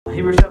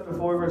Hebrews chapter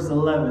 4, verse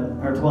 11,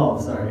 or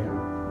 12, sorry.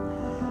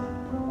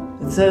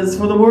 It says,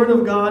 "For the word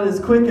of God is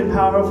quick and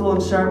powerful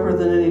and sharper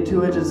than any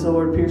two-edged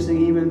sword, piercing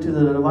even to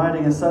the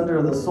dividing asunder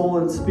of the soul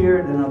and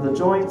spirit and of the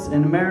joints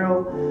and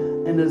marrow,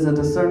 and is a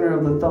discerner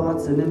of the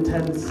thoughts and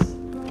intents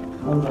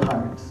of the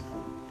heart."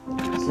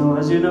 So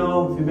as you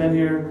know, if you've been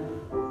here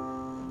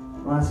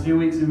the last few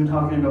weeks, we've been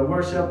talking about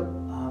worship.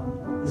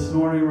 This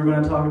morning we're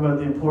going to talk about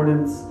the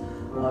importance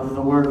of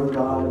the Word of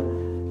God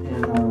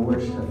in our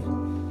worship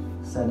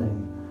setting.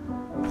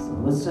 So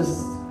let's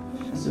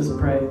just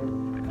pray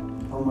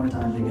one more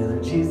time together.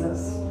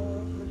 Jesus,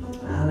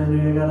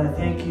 hallelujah, God, I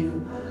thank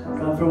you,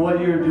 God, for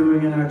what you're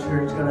doing in our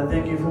church. God, I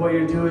thank you for what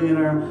you're doing in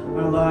our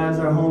lives,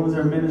 our homes,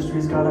 our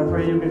ministries. God, I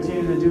pray you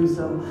continue to do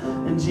so.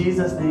 In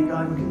Jesus' name,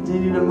 God, and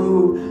continue to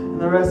move in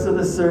the rest of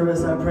the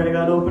service. I pray,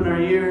 God, open our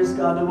ears,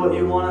 God, to what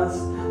you want us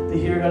to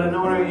hear. God,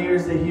 anoint our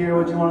ears to hear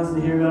what you want us to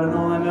hear. God,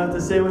 anoint my mouth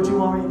to say what you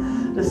want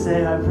me to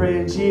say. I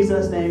pray in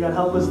Jesus' name, God,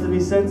 help us to be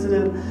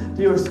sensitive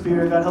to your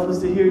spirit. God, help us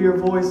to hear your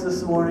voice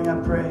this morning, I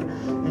pray.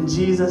 In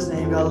Jesus'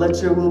 name, God,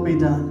 let your will be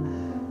done.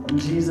 In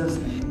Jesus'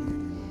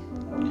 name.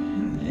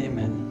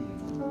 Amen.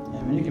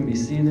 Amen. You can be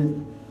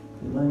seated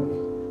if you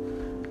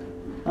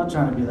like. Not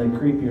trying to be like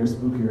creepy or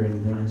spooky or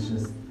anything. It's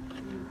just,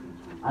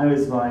 I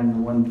always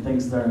find when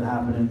things start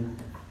happening,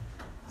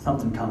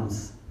 something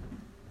comes.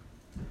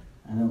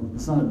 I know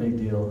it's not a big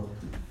deal,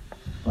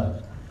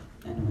 but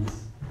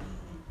anyways,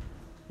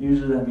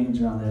 usually that means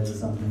you're on the edge of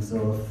something.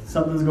 So if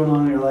something's going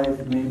on in your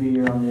life, maybe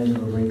you're on the edge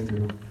of a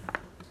breakthrough.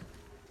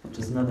 Which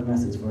is another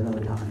message for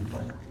another time,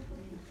 but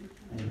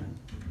amen.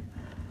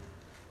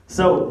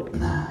 So,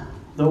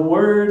 the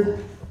word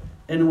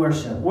in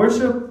worship.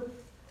 Worship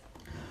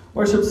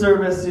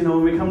service, you know,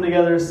 when we come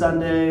together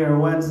Sunday or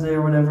Wednesday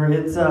or whatever,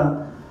 it's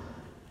a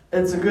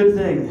good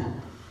thing.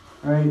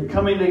 Right?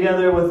 Coming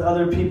together with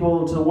other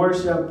people to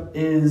worship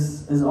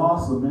is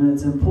awesome, and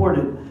it's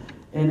important,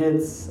 and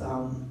it's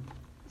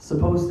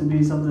supposed to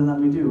be something that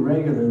we do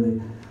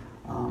regularly.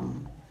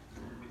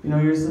 You know,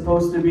 you're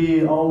supposed to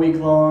be all week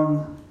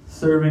long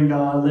serving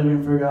God,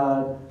 living for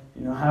God,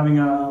 you know, having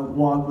a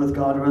walk with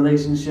God, a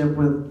relationship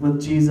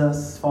with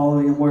Jesus,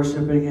 following and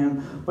worshiping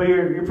Him. But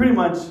you're pretty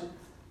much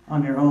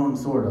on your own,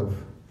 sort of,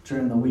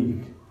 during the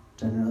week,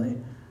 generally,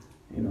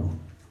 you know.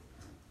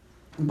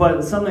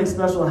 But something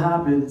special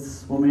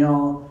happens when we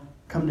all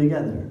come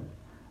together.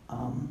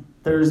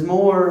 There's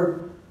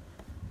more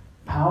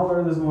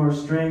power, there's more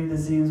strength, it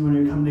seems, when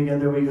you come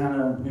together. We kind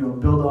of, you know,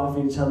 build off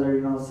each other.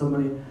 You know,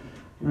 somebody,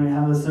 you know, you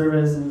have a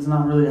service and it's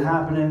not really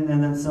happening,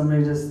 and then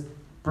somebody just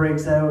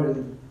breaks out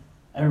and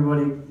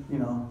everybody, you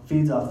know,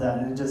 feeds off that.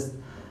 And it just,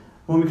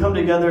 when we come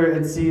together,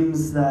 it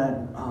seems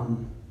that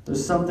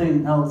there's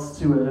something else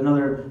to it,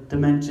 another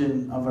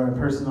dimension of our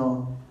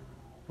personal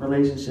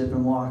relationship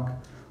and walk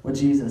with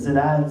Jesus. It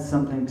adds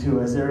something to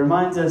us. It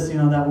reminds us, you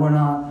know, that we're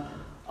not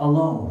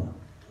alone.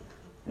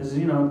 Because,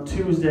 you know,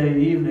 Tuesday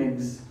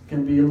evenings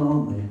can be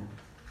lonely.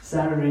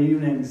 Saturday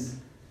evenings,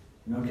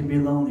 you know, can be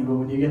lonely. But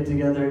when you get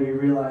together, you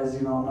realize,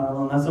 you know, I'm not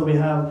alone. That's why we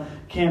have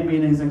camp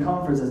meetings and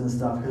conferences and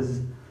stuff.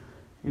 Because,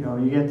 you know,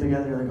 you get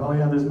together, you're like, oh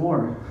yeah, there's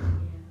more.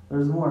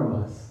 There's more of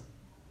us.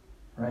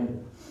 Right?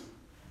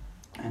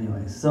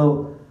 Anyway,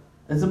 so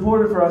it's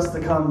important for us to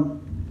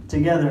come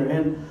together.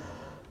 And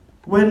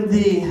when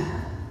the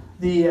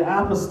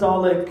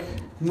apostolic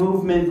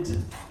movement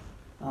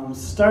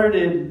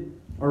started,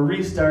 or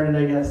restarted,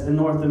 I guess, in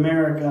North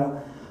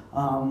America,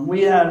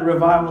 we had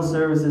revival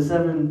services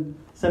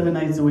seven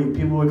nights a week.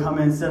 People would come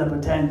in, set up a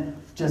tent,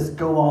 just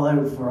go all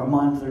out for a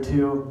month or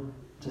two,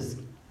 just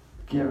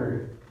give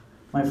her.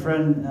 My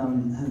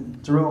friend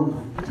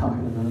Jerome,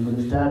 talking about him, but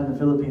his dad in the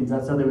Philippines,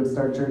 that's how they would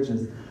start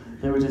churches.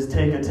 They would just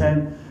take a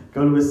tent,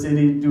 go to a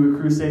city, do a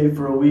crusade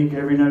for a week,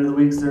 every night of the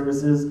week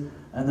services,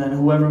 and then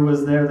whoever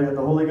was there, they got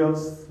the Holy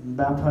Ghost,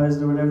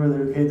 baptized or whatever,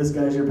 they're okay, this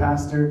guy's your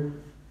pastor,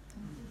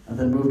 and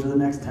then move to the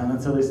next town.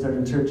 That's how they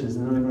started churches.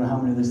 I don't even know how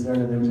many they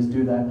started. They would just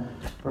do that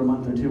for a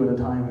month or two at a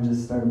time and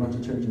just start a bunch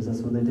of churches.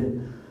 That's what they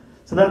did.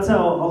 So that's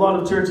how a lot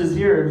of churches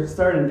here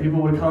started.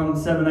 People would come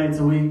 7 nights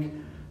a week,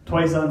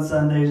 twice on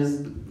Sunday,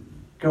 just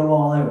go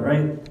all out,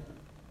 right?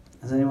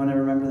 Does anyone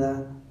ever remember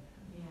that?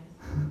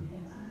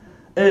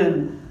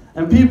 Yeah.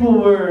 And people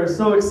were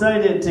so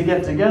excited to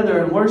get together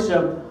and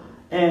worship,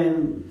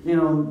 and, you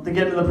know, to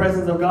get into the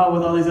presence of God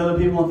with all these other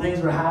people, and things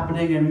were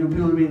happening, and, you know,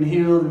 people were being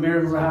healed, and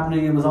miracles were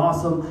happening. It was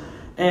awesome.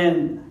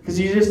 And because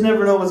you just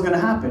never know what's going to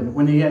happen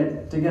when you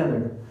get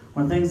together.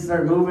 When things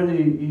start moving,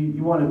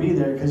 you want to be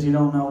there because you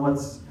don't know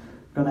what's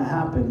going to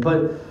happen.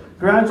 But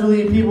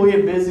gradually, people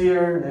get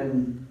busier,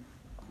 and,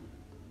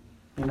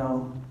 you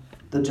know,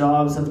 the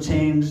jobs have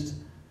changed.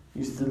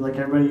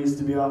 Everybody used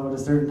to be off at a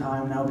certain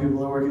time. Now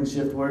people are working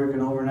shift work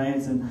and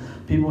overnights, and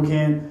people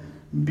can't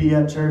be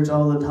at church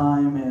all the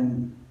time,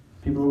 and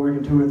people are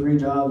working 2 or 3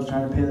 jobs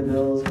trying to pay the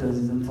bills because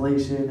of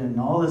inflation and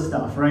all this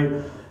stuff, right?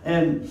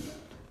 And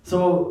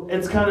so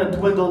it's kind of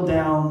dwindled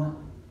down,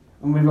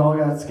 and we've all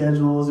got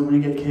schedules, and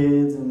when you get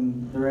kids,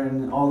 and they're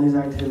in all these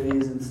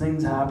activities, and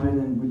things happen,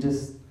 and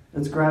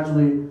it's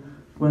gradually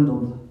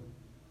dwindled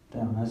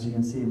down. As you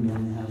can see, we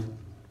only have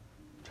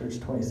church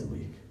twice a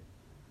week.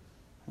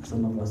 And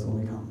some of us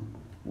only come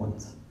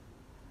once.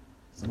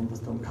 Some of us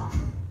don't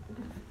come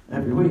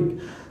every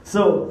week.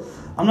 So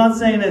I'm not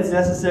saying it's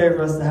necessary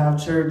for us to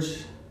have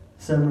church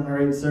 7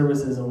 or 8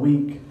 services a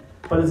week,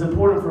 but it's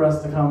important for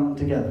us to come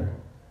together.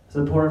 It's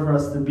important for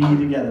us to be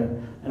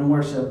together and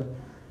worship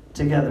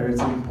together.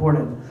 It's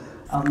important.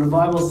 The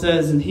Bible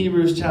says in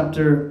Hebrews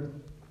chapter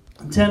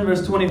 10,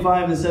 verse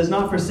 25, it says,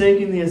 "Not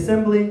forsaking the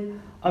assembly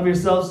of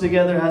yourselves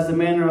together as the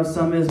manner of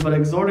some is, but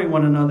exhorting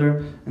one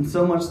another, and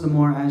so much the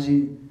more as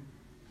ye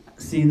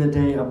see the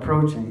day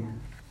approaching."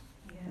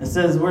 It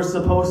says we're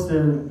supposed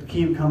to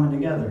keep coming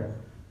together.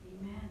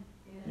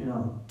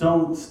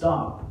 Don't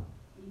stop.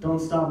 Don't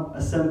stop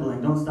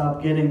assembling. Don't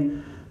stop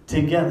getting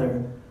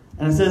together.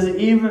 And it says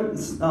even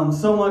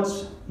so much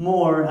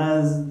more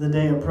as the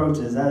day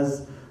approaches,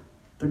 as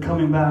the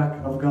coming back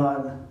of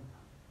God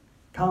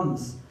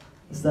comes.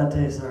 It's that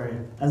day, sorry.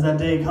 As that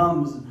day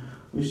comes,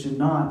 we should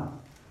not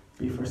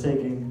be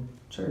forsaking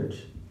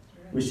church.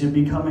 We should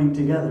be coming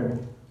together,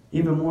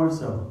 even more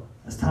so.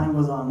 As time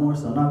goes on, more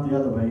so, not the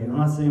other way. I'm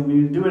not saying we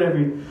need to do it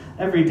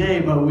every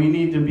day, but we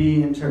need to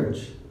be in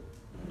church.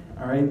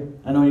 All right?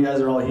 I know you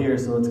guys are all here,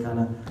 so it's kind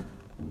of,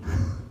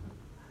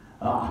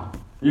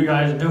 you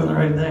guys are doing the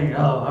right thing.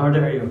 Oh, how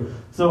dare you?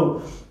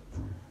 So,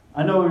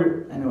 I know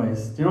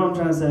anyways, do you know what I'm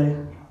trying to say?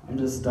 I'm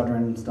just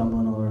stuttering and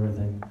stumbling over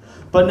everything.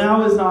 But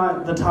now is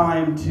not the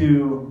time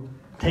to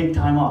take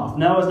time off.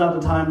 Now is not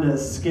the time to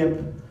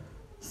skip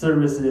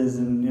services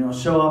and,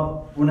 show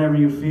up whenever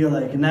you feel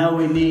like. And now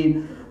we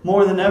need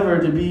more than ever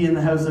to be in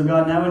the house of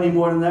God. Now we need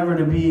more than ever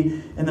to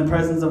be in the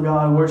presence of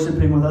God,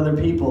 worshiping with other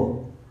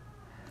people.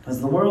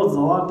 Because the world's a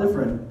lot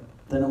different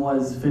than it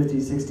was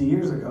 50, 60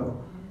 years ago.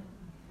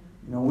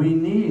 We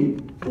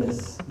need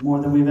this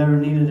more than we've ever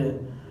needed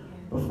it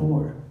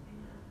before.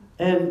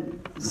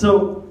 And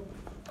so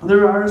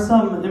there are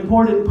some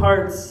important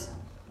parts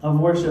of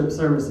worship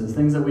services,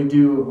 things that we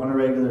do on a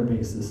regular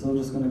basis. So I'm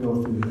just going to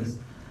go through this.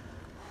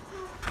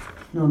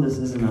 No, this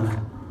isn't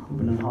a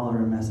open and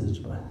hollering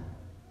message, but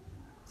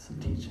some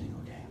teaching,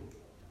 okay.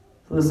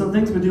 So there's some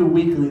things we do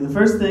weekly. The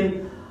first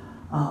thing,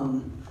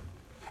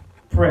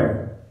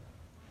 prayer.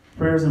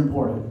 Prayer is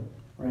important,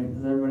 right?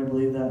 Does everybody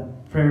believe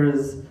that? Prayer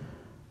is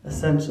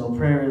essential.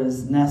 Prayer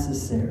is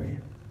necessary.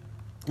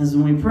 As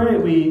when we pray,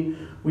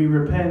 we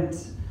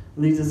repent,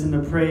 leads us into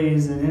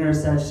praise and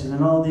intercession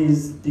and all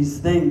these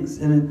things.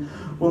 And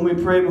when we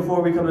pray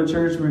before we come to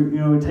church,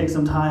 we take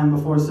some time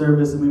before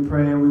service and we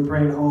pray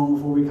at home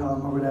before we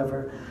come or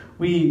whatever.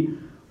 We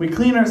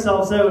clean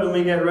ourselves out and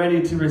we get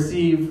ready to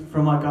receive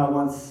from what God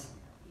wants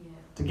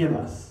to give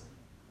us.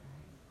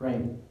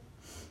 Right?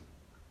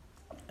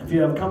 If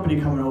you have company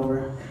coming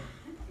over,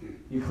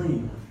 you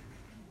clean.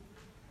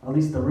 At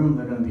least the room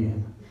they're going to be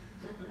in.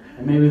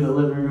 And maybe the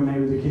living room,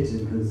 maybe the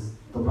kitchen, because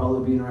they'll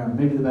probably be around.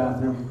 Maybe the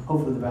bathroom,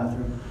 hopefully the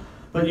bathroom.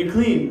 But you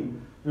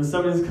clean.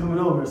 Somebody's coming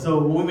over.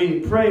 So when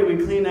we pray,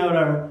 we clean out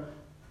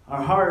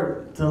our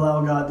heart to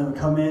allow God to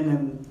come in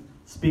and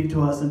speak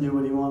to us and do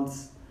what He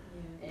wants.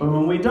 Yeah. But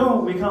when we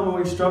don't, we come and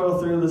we struggle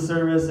through the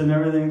service and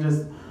everything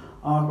just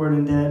awkward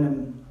and dead,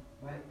 and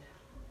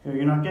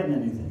you're not getting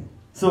anything.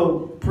 So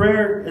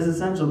prayer is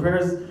essential. Prayer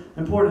is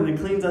important. It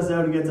cleans us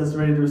out and gets us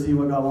ready to receive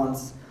what God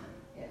wants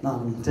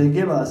to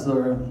give us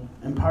or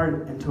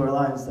impart into our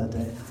lives that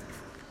day.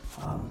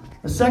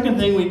 The second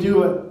thing we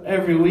do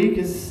every week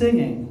is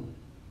singing.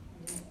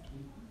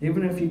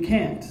 Even if you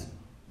can't,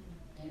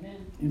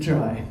 you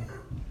try.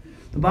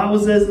 The Bible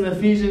says in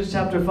Ephesians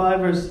chapter 5,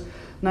 verse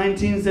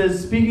 19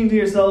 says, "Speaking to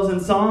yourselves in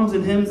psalms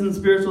and hymns and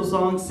spiritual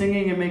songs,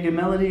 singing and making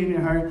melody in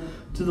your heart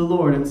to the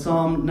Lord." And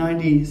Psalm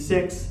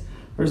 96,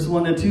 verse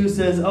 1 to 2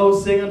 says, "Oh,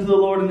 sing unto the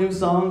Lord a new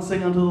song,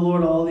 sing unto the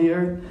Lord all the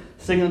earth.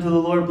 Sing unto the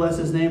Lord, bless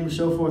His name, and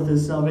show forth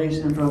His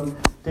salvation from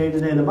day to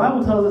day." The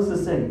Bible tells us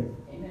to sing.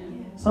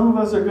 Amen. Some of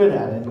us are good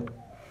at it.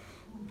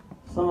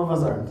 Some of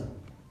us aren't.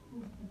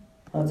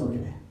 That's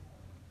okay.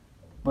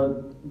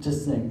 But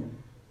just sing.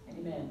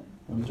 Amen.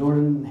 And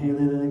Jordan and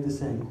Haley, they like to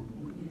sing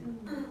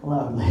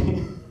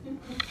loudly.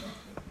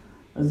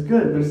 That's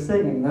good. They're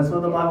singing. That's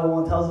what the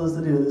Bible tells us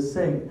to do, is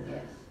sing.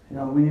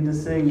 Yes. We need to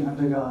sing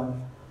unto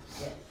God.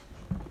 Yes.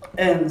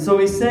 And so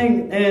we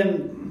sing,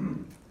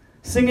 and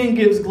singing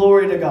gives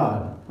glory to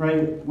God,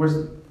 right?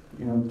 We're,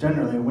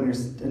 generally when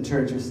you're in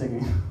church, you're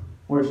singing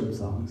worship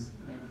songs.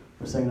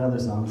 We're singing other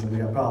songs and we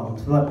got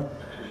problems. But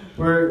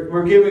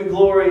we're giving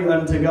glory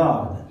unto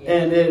God.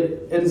 And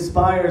it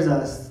inspires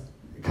us.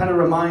 It kind of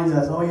reminds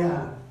us, oh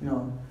yeah,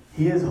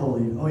 He is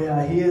holy. Oh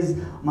yeah, He is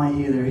my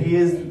healer. He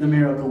is the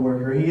miracle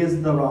worker. He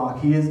is the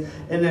rock.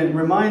 And it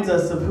reminds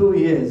us of who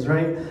He is,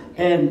 right?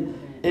 And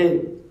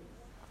it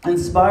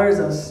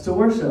inspires us to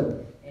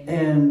worship.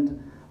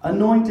 And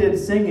anointed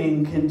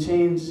singing can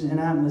change an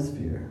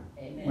atmosphere.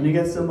 Amen. When you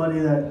get somebody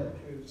that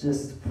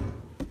just,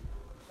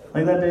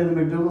 like that day the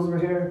McDougalls were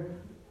here,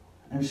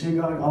 and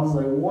I was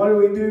like, what do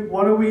we do?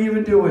 What are we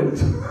even doing?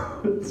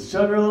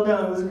 Shut her all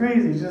down. It was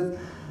crazy.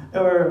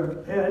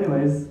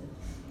 Anyways.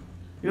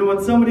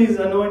 When somebody's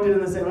anointed in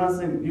the same, I'm not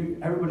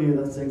saying, everybody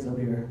that sings up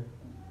here,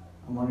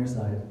 I'm on your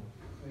side.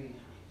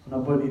 I'm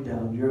not putting you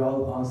down. You're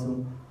all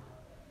awesome.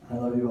 I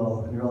love you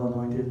all. And you're all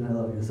anointed, and I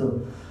love you.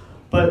 So,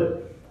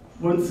 but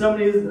when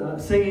somebody's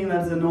singing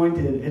that's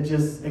anointed,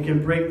 it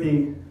can break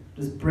the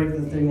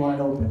thing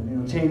wide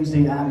open. Change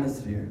the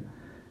atmosphere.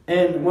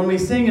 And when we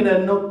sing, it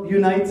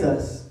unites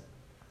us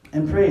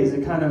in praise.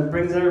 It kind of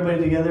brings everybody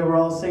together. We're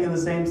all singing the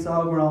same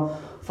song. We're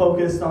all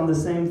focused on the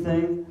same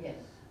thing. Yes.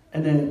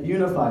 And it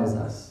unifies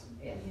us.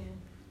 Yes.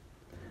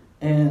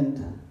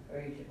 And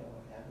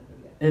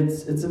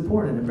it's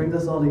important. It brings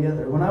us all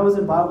together. When I was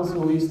in Bible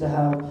school, we used to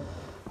have,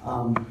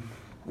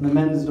 in the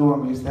men's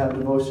dorm, we used to have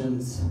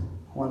devotions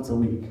once a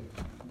week.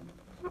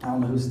 I don't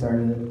know who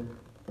started it,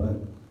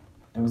 but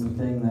it was a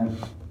thing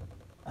that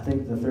I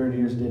think the third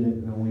years did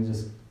it, and we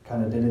just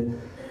kind of did it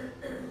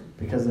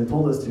because they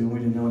told us to, and we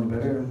didn't know any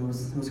better, and it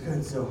was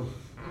good. So,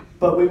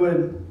 but we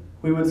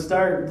would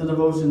start the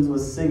devotions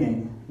with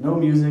singing, no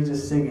music,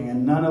 just singing,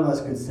 and none of us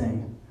could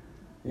sing.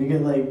 You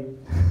get like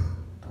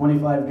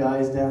 25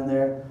 guys down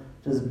there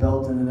just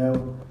belting it out.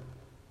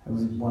 It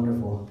was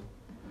wonderful.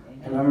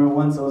 And I remember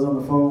once I was on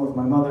the phone with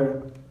my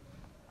mother,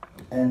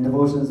 and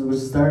devotions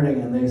was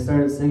starting, and they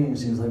started singing, and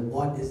she was like,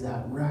 "What is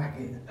that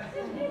racket?"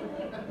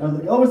 I was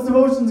like, "Oh, it's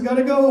devotions,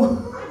 gotta go."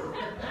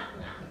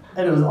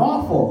 And it was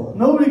awful.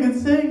 Nobody could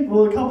sing.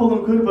 Well, a couple of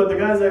them could, but the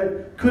guys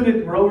that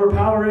couldn't were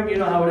overpowering. You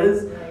know how it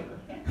is.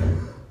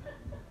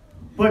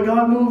 But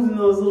God moved in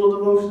those little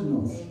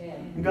devotionals.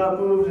 And God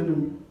moved,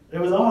 and it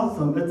was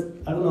awesome.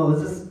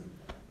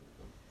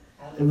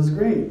 It was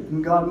great.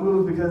 And God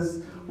moved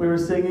because we were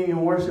singing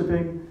and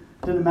worshiping.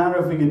 It didn't matter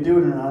if we could do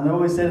it or not. I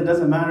always said it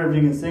doesn't matter if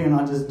you can sing or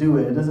not, just do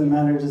it. It doesn't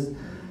matter,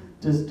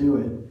 just do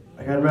it.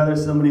 Like, I'd rather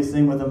somebody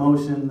sing with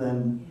emotion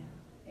than,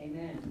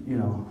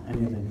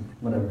 anything,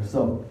 whatever.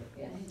 So,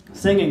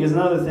 singing is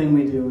another thing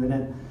we do, and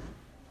it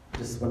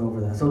just went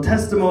over that. So,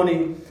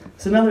 testimony,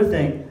 it's another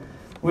thing.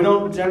 We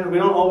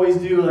don't always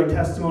do like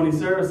testimony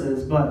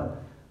services,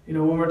 but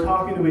when we're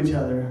talking to each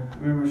other, I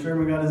remember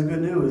Sherman got his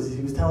good news.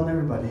 He was telling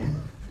everybody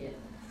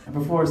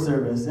before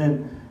service,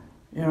 and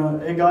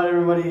it got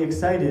everybody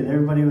excited.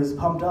 Everybody was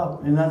pumped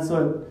up, and that's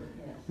what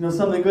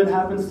something good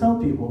happens. Tell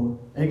people.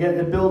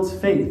 It builds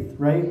faith,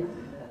 right?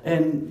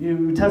 And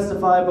you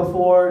testify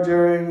before,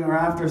 during, or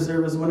after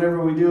service.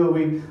 Whenever we do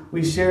it,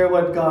 we share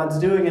what God's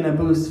doing, and it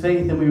boosts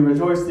faith, and we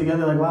rejoice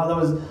together. Like, wow, that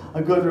was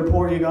a good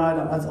report you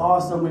got. That's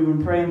awesome. We've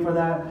been praying for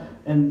that,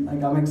 and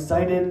like, I'm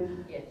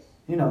excited. Yes.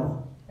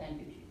 Thank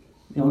you,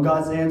 Jesus.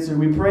 God's answer.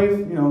 We pray.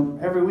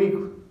 Every week,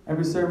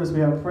 every service,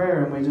 we have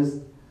prayer, and we just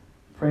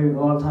pray a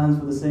lot of times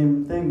for the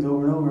same things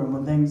over and over. And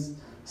when things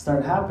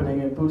start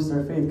happening, it boosts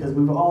our faith because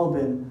we've all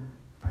been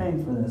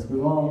praying for this.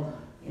 We've all,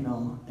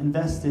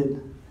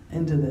 invested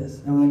into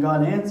this. And when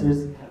God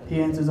answers, He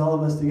answers all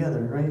of us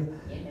together, right?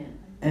 Amen.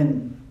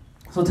 And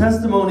so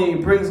testimony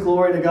brings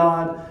glory to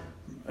God.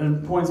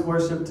 It points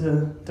worship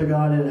to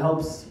God. It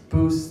helps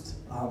boost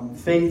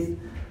faith.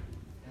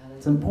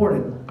 It's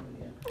important.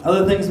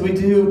 Other things we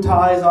do,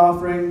 tithes,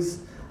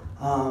 offerings,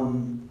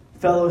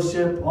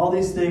 fellowship, all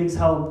these things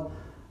help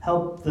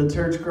the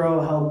church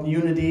grow, help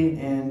unity,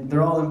 and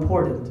they're all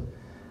important.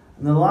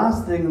 And the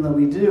last thing that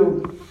we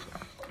do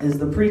is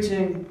the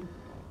preaching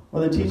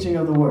or the teaching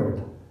of the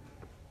Word.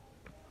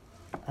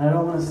 And I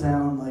don't want to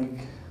sound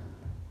like,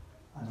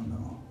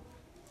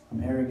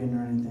 I'm arrogant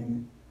or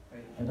anything.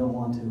 I don't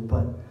want to,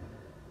 but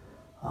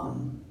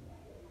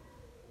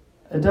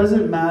it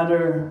doesn't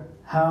matter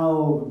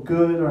how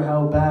good or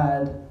how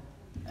bad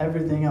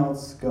everything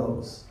else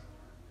goes.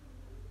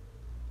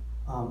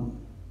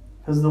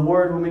 Because the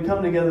Word, when we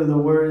come together, the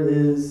Word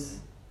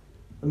is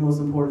the most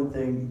important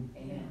thing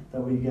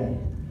that we get.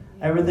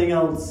 Everything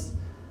else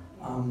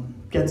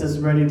gets us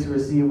ready to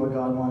receive what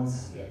God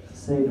wants to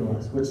say to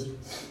us, which,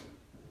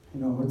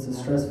 it's a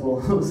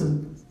stressful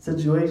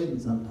situation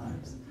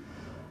sometimes.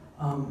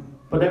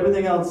 But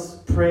everything else,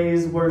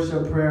 praise,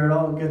 worship, prayer, it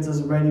all gets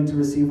us ready to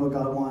receive what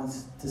God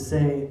wants to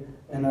say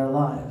in our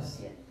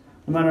lives.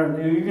 No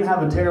matter, you can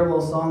have a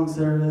terrible song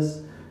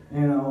service,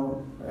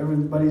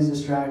 everybody's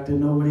distracted,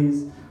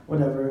 nobody's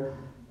whatever.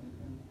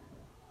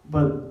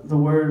 But the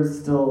Word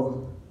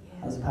still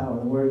has power.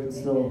 The Word can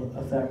still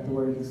affect. The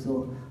Word can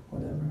still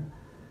whatever.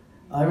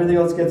 Everything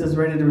else gets us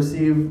ready to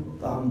receive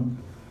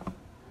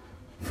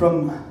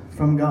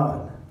from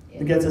God.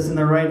 It gets us in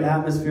the right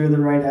atmosphere, the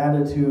right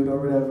attitude, or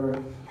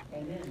whatever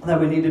that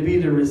we need to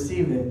be to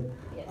receive it.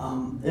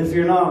 If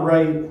you're not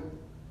right,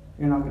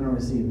 you're not going to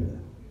receive it.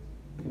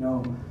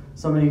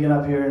 Somebody get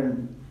up here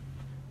and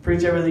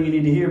preach everything you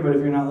need to hear, but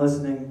if you're not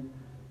listening,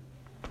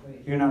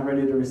 you're not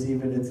ready to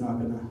receive it.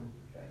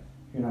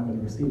 You're not going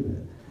to receive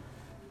it.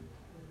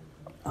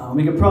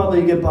 We could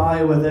probably get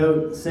by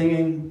without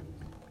singing,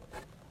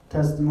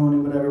 testimony,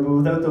 whatever, but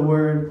without the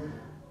Word,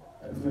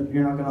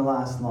 you're not going to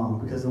last long,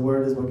 because the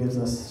Word is what gives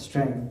us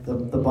strength. The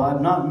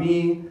Bible, not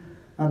me,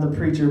 not the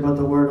preacher, but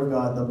the Word of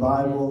God. The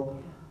Bible,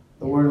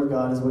 the Word of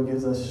God is what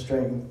gives us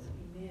strength.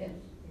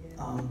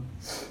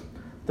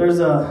 There's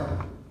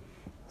a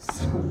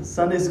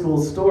Sunday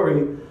school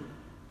story.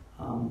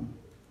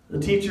 The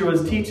teacher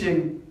was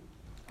teaching,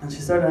 and she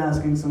started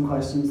asking some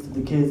questions to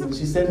the kids, and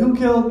she said, who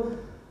killed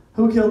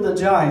who killed the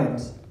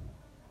giant?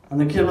 And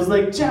the kid was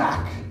like,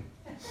 Jack.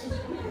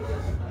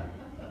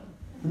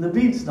 And the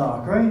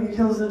beanstalk, right? He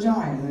kills the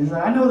giant. And he's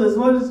like, I know this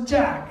one, it's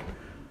Jack.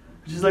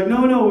 And she's like,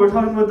 no, we're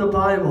talking about the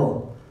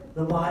Bible.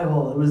 The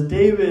Bible. It was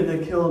David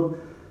that killed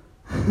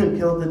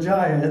the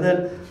giant. And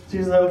then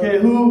she's like, okay,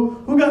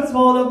 who got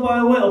swallowed up by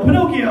a whale?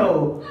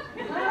 Pinocchio!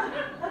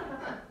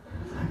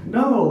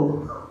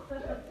 No.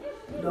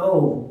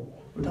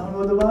 We're talking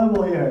about the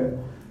Bible here.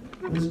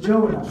 It was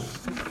Jonah.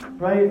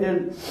 Right?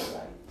 And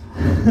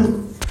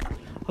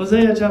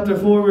Hosea chapter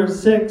 4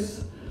 verse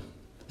 6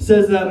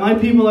 says that my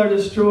people are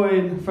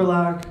destroyed for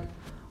lack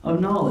of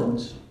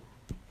knowledge.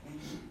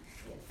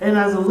 And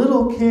as a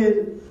little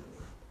kid,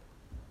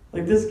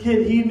 like this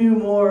kid, he knew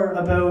more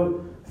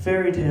about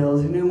fairy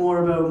tales, he knew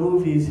more about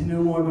movies, he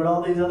knew more about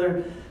all these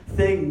other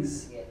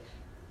things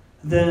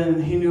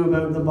than he knew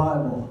about the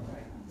Bible,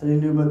 than he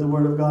knew about the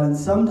Word of God. And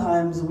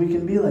sometimes we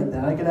can be like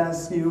that. I could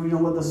ask you,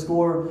 what the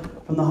score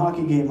from the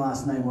hockey game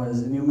last night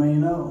was, and you may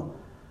know.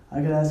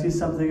 I could ask you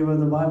something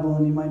about the Bible,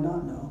 and you might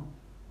not know.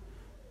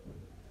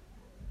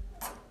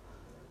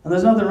 And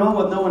there's nothing wrong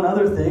with knowing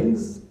other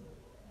things,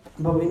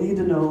 but we need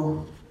to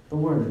know the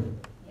Word.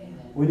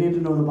 We need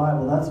to know the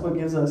Bible. That's what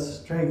gives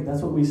us strength.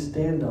 That's what we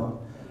stand on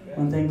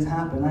when things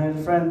happen. I had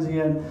a friend, he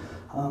had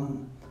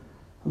some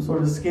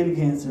sort of skin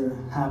cancer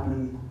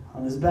happen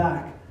on his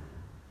back.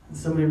 And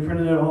somebody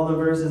printed out all the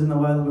verses in the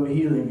Bible about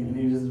healing, and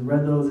he just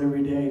read those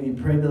every day, and he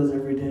prayed those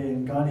every day,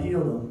 and God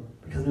healed him,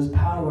 because there's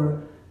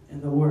power in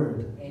the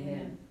Word.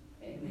 Amen.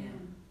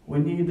 We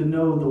need to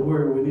know the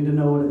Word. We need to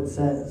know what it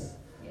says.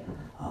 Yeah.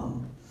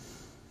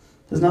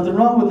 There's nothing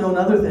wrong with knowing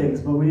other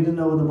things, but we need to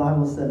know what the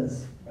Bible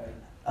says. Right.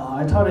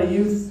 I taught a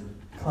youth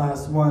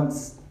class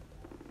once,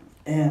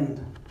 and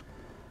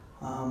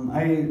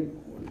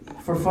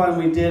for fun,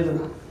 we did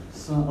a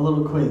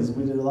little quiz.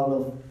 We did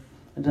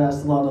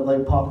asked a lot of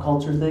like pop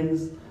culture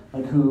things,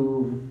 like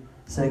who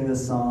sang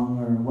this song,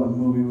 or what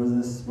movie was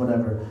this,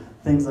 whatever,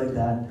 things like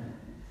that.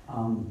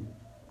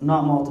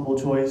 Not multiple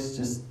choice,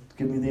 just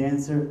give me the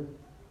answer,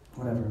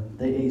 whatever.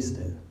 They aced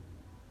it.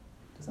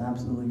 Just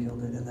absolutely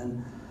killed it. And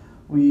then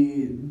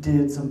we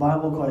did some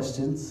Bible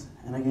questions,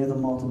 and I gave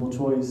them multiple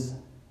choice,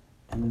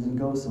 and it didn't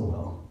go so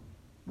well.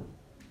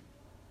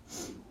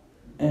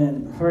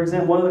 And for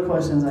example, one of the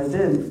questions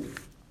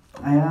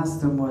I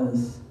asked them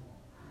was,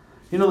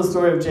 you know the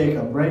story of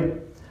Jacob, right?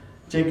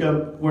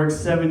 Jacob works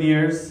 7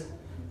 years,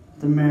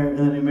 and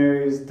then he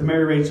marries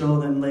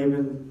Rachel, then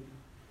Laban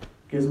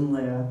gives him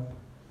Leah.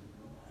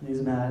 And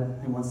he's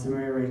mad. He wants to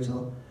marry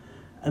Rachel.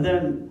 And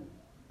then,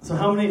 so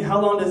how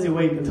long does he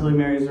wait until he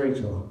marries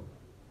Rachel?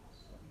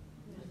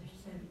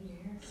 7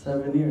 years.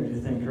 7 years,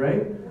 you think,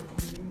 right?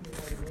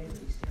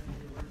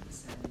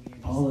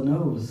 Paula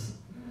knows.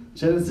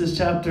 Genesis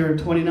chapter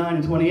 29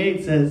 and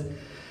 28 says,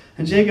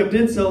 and Jacob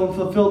did so and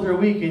fulfilled her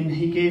week, and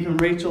he gave him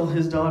Rachel,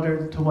 his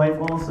daughter, to wife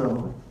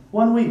also.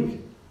 1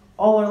 week.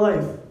 All our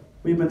life,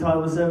 we've been taught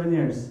it was 7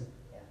 years.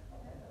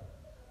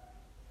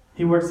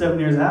 He worked 7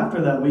 years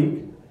after that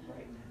week,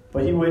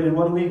 but he waited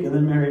 1 week and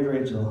then married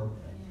Rachel.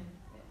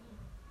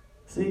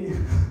 See?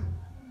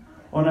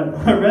 When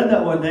I read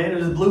that one day, and it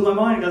just blew my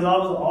mind, because it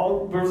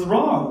was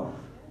wrong.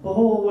 My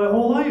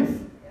whole life.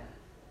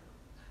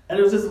 And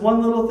it was just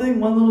one little thing,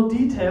 one little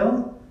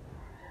detail.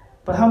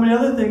 But how many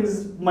other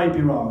things might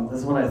be wrong?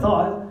 That's what I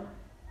thought.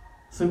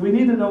 So we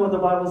need to know what the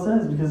Bible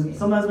says, because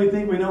sometimes we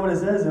think we know what it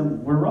says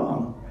and we're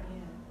wrong.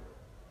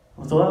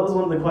 So that was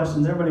one of the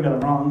questions. Everybody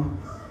got it wrong.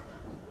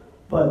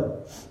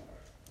 But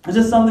it's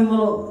just something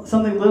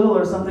little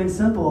or something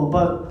simple.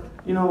 But,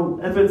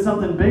 if it's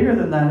something bigger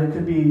than that, it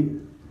could be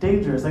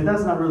dangerous. Like,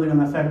 that's not really going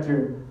to affect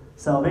your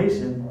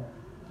salvation.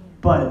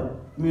 But,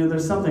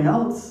 there's something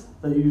else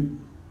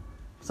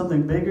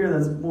something bigger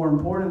that's more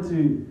important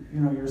to,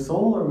 your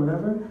soul or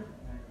whatever.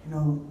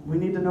 We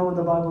need to know what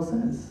the Bible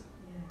says.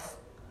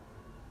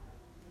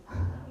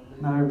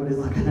 Now everybody's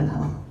looking at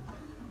him.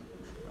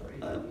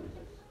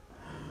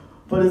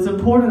 But it's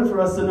important for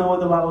us to know what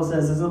the Bible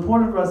says. It's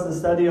important for us to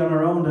study on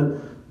our own,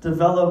 to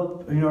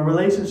develop, a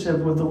relationship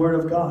with the Word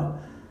of God.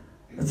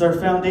 It's our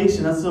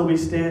foundation. That's what we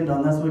stand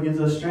on. That's what gives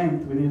us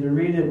strength. We need to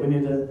read it. We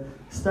need to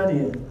study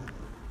it.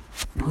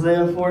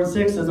 Hosea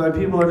 4:6 says, my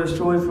people are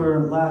destroyed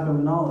for lack of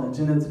knowledge.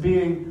 And it's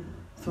being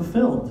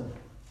fulfilled.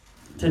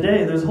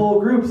 Today, there's whole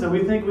groups that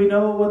we think we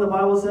know what the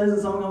Bible says,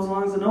 and someone comes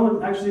along and says, no,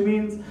 it actually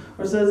means,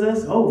 or says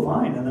this. Oh,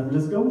 fine. And then we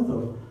just go with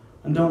them.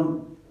 And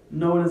don't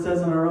know what it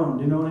says on our own.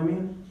 Do you know what I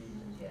mean?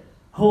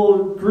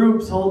 Whole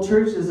groups, whole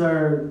churches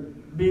are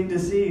being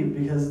deceived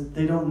because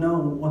they don't know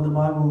what the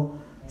Bible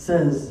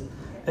says.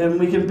 And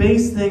we can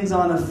base things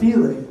on a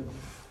feeling.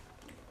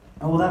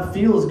 Oh, well, that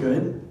feels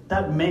good.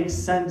 That makes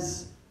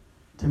sense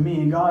to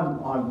me.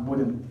 God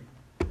wouldn't,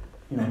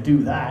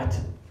 do that.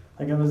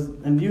 Like I was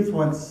in youth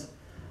once,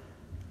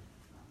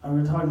 we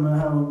were talking about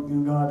how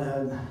God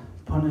had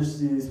punished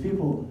these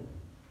people.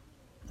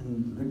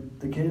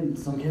 And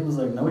some kid was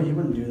like, no, he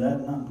wouldn't do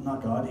that.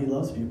 Not God. He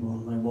loves people.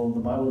 I'm like, well,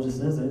 the Bible just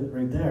says it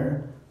right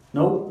there.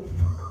 Nope.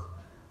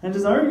 And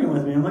just arguing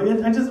with me. I'm like,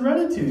 I just read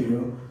it to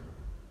you.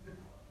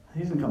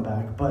 He didn't come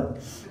back,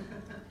 but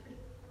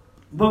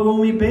But when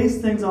we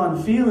base things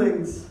on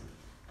feelings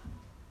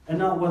and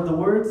not what the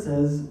Word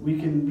says, we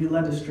can be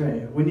led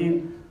astray. We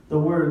need the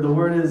Word. The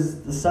Word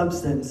is the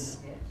substance.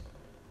 Yes.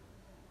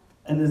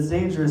 And it's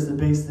dangerous to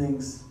base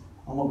things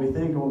on what we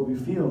think or what we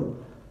feel.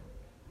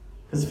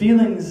 Because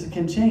feelings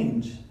can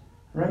change,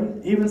 right?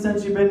 Even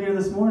since you've been here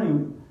this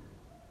morning,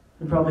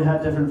 you probably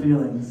had different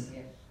feelings.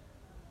 Yes.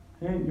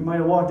 Okay? You might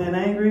have walked in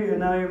angry, and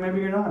now maybe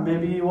you're not.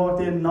 Maybe you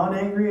walked in not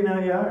angry, and now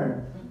you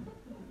are.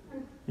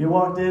 You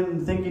walked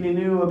in thinking you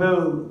knew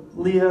about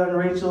Leah and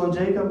Rachel and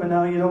Jacob, and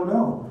now you don't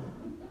know.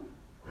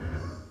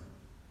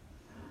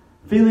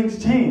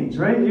 Feelings change,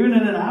 right? Even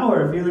in an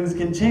hour, feelings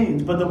can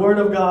change. But the Word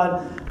of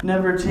God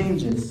never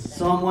changes.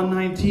 Psalm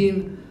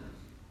 119.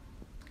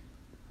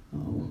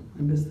 Oh,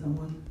 I missed that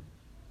one.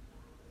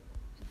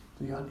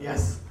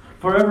 Yes.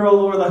 Forever, O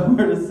Lord, thy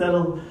word is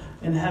settled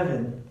in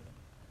heaven.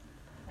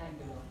 Thank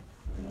you,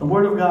 Lord. The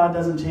Word of God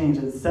doesn't change.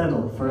 It's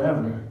settled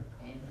forever.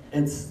 Amen.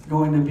 It's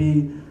going to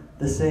be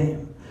the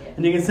same.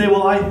 And you can say,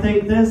 well, I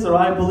think this, or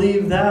I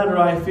believe that, or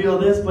I feel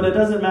this, but it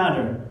doesn't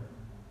matter.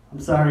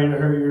 I'm sorry to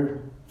hurt your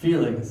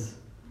feelings.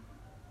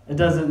 It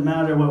doesn't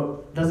matter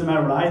what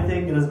I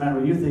think, it doesn't matter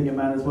what you think, it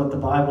matters what the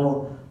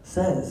Bible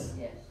says.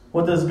 Yes.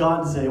 What does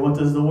God say? What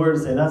does the Word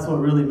say? That's what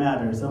really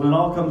matters. And when it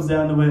all comes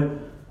down to it,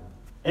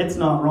 it's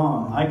not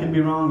wrong. I can be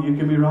wrong, you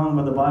can be wrong,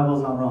 but the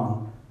Bible's not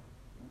wrong.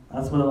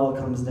 That's what it all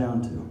comes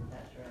down to.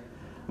 That's right.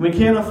 We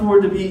can't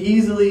afford to be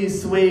easily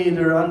swayed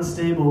or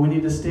unstable. We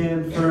need to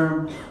stand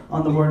firm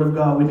on the Word of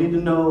God. We need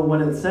to know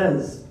what it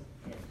says.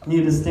 We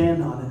need to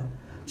stand on it.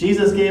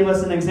 Jesus gave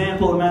us an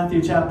example in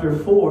Matthew chapter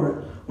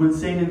 4 when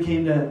Satan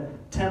came to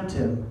tempt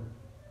him.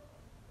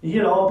 He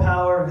had all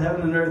power,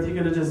 heaven and earth. He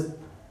could have just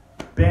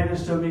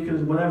banished him. He could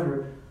have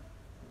whatever.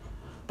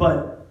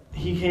 But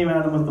he came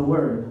at him with the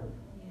Word.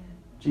 Yeah.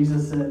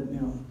 Jesus said,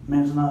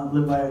 man shall not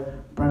live by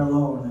bread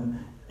alone.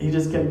 And he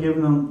just kept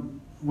giving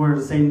them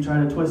words. Satan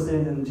tried to twist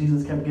it, and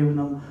Jesus kept giving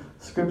them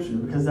Scripture,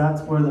 because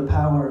that's where the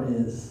power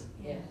is.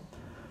 Yeah.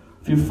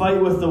 If you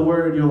fight with the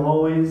Word, you'll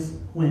always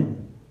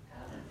win.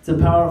 It's a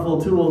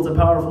powerful tool. It's a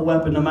powerful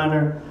weapon. No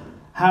matter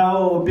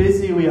how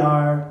busy we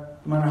are,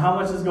 no matter how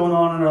much is going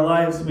on in our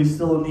lives, we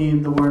still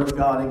need the Word of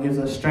God. It gives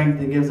us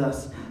strength. It gives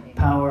us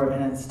power,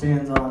 and it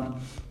stands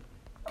on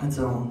its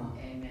own.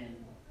 Amen.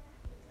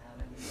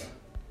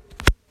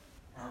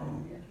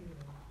 Hallelujah.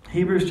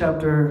 Hebrews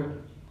chapter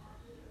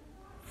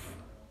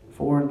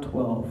 4 and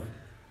 12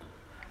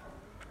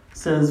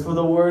 says, "For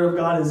the Word of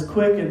God is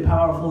quick and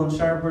powerful and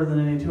sharper than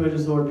any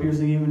two-edged sword,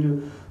 piercing even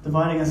to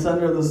dividing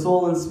asunder the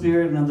soul and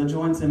spirit and of the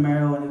joints and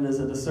marrow, and it is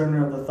a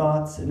discerner of the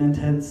thoughts and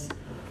intents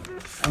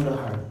of the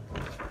heart."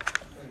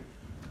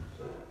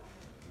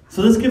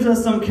 So this gives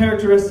us some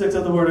characteristics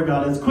of the Word of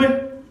God. It's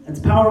quick, it's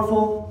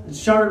powerful, it's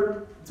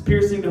sharp, it's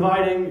piercing,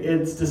 dividing,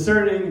 it's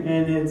discerning,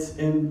 and it's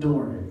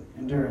enduring.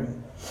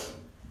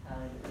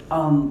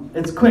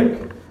 It's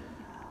quick.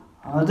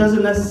 It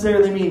doesn't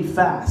necessarily mean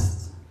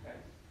fast,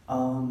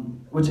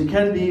 which it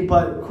can be,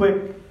 but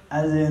quick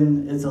as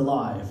in it's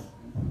alive.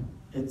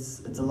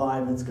 It's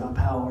alive, it's got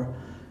power.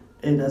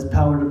 It has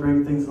power to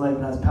bring things to life,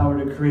 it has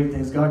power to create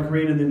things. God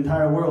created the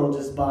entire world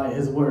just by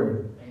His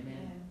Word.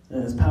 Amen.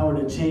 It has power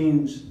to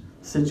change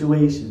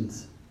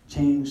situations,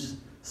 change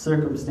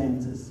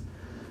circumstances.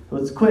 So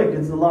it's quick,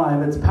 it's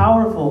alive, it's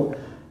powerful.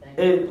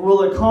 It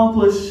will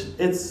accomplish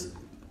its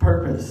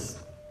purpose.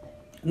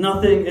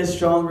 Nothing is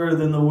stronger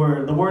than the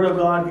Word. The Word of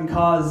God can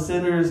cause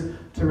sinners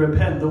to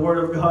repent. The Word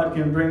of God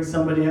can bring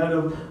somebody out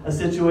of a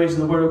situation.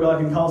 The Word of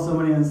God can call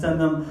somebody and send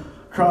them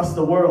across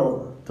the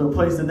world to a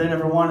place that they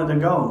never wanted to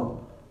go.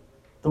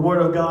 The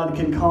Word of God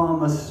can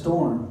calm a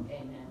storm.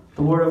 Amen.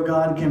 The Word of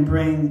God can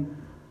bring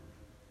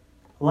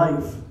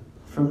life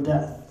from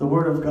death. The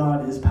Word of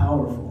God is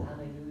powerful.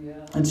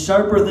 Hallelujah. It's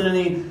sharper than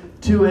any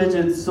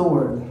two-edged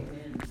sword.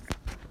 Amen.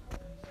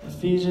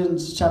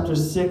 Ephesians chapter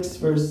 6,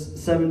 verse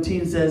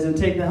 17 says, "And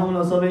take the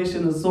helmet of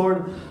salvation, the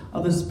sword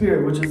of the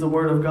Spirit," which is the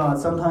Word of God.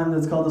 Sometimes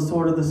it's called the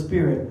sword of the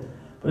Spirit.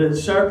 But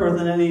it's sharper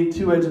than any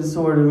two-edged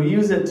sword. And we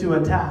use it to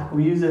attack.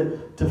 We use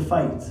it to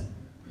fight.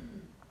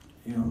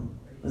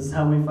 This is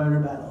how we fight our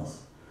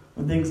battles.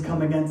 When things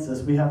come against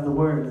us, we have the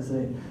Word to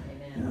say,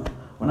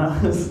 when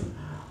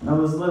I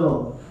was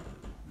little,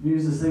 we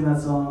used to sing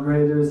that song,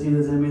 "Greater is He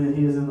that's in me than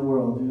he is in the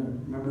world." Do you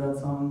remember that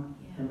song?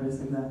 Yeah. Everybody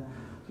sing that?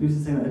 We used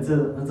to sing that. It's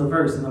a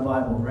verse in the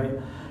Bible, right?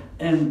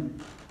 And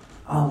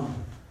I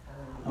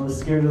was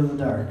scared of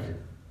the dark.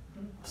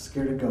 I was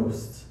scared of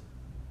ghosts.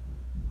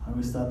 I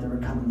always thought they were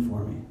coming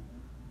for me.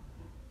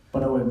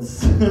 But I would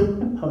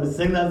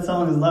sing that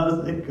song as loud as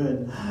I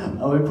could.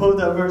 I would quote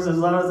that verse as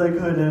loud as I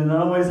could, and it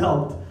always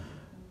helped.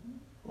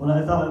 When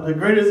I thought, the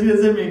greater is He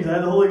that's in me, because I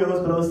had the Holy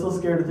Ghost, but I was still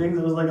scared of things.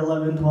 It was like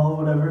 11, 12,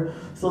 whatever.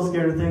 Still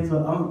scared of things,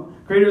 but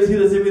greater is He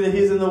that's in me than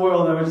He's in the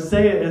world. And I would just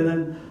say it, and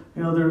then,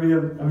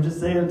 I would just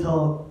say it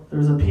until there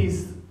was a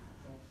peace,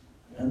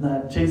 and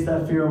that chased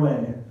that fear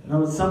away.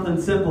 It's something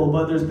simple,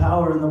 but there's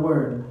power in the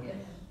Word. Yes.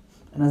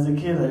 And as a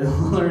kid, I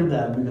learned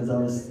that because I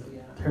was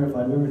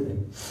terrified of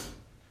everything.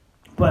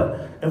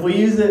 But If we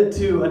use it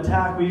to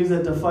attack, we use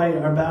it to fight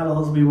our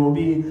battles, we will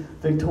be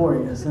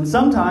victorious. And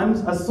sometimes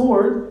a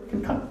sword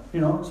can cut,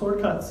 a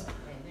sword cuts.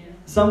 Amen.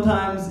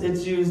 Sometimes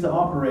it's used to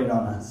operate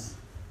on us.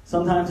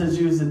 Sometimes it's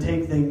used to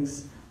take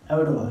things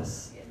out of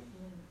us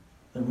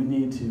that we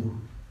need to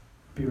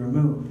be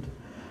removed.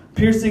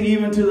 Piercing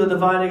even to the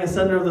dividing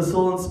asunder of the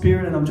soul and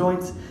spirit and of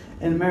joints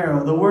and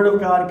marrow. The Word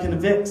of God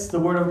convicts. The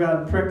Word of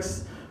God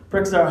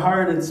pricks our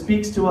heart. It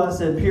speaks to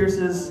us. It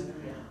pierces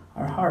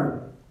our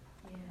heart.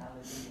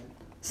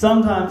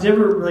 Sometimes, you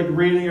ever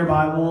reading your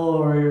Bible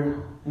or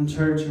you're in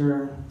church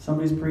or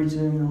somebody's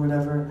preaching or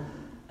whatever,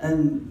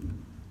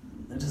 and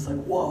it's just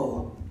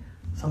whoa,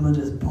 someone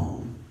just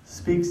boom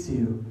speaks to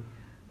you.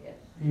 Yes.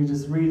 You're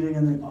just reading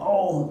and then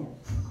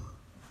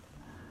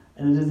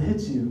and it just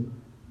hits you.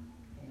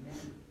 Amen.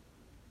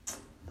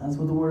 That's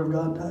what the Word of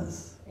God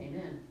does.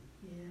 Amen.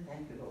 Yeah.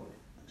 Thank you, Lord.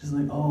 Just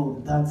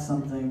that's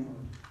something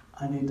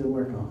I need to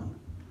work on.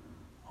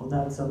 Oh,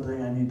 that's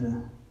something I need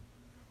to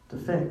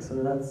fix.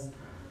 Or that's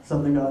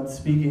something God's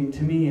speaking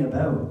to me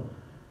about.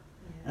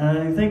 And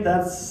I think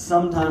that's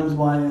sometimes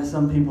why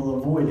some people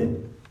avoid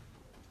it.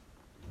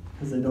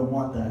 Because they don't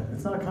want that.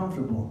 It's not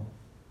comfortable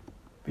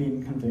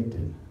being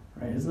convicted,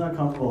 right? It's not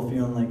comfortable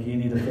feeling like you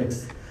need to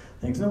fix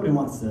things. Everybody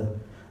wants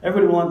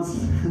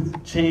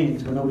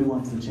change, but nobody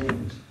wants to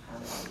change.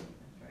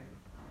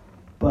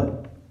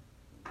 But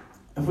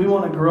if we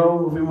want to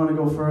grow, if we want to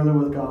go further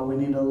with God, we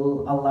need to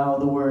allow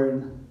the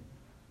Word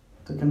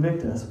to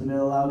convict us. We need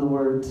to allow the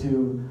Word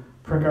to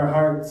prick our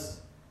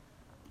hearts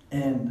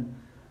and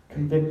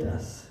convict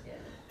us.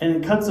 And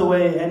it cuts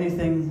away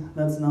anything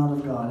that's not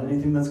of God,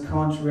 anything that's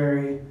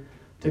contrary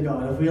to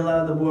God. If we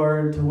allow the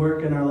Word to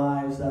work in our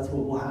lives, that's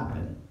what will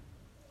happen.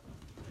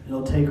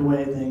 It'll take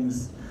away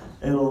things.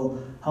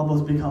 It'll help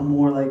us become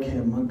more like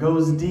Him. It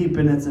goes deep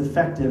and it's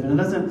effective. And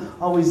it doesn't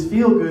always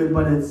feel good,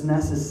 but it's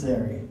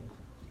necessary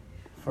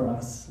for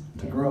us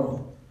to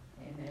grow.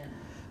 Amen.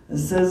 It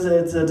says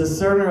it's a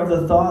discerner of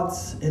the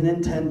thoughts and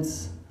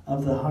intents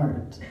of the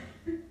heart.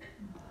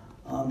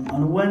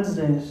 On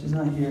Wednesday, she's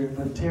not here,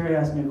 but Terry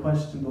asked me a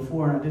question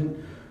before, and I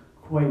didn't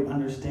quite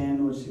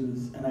understand what she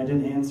was, and I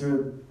didn't answer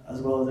it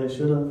as well as I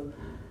should have.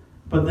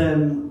 But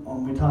then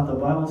we taught the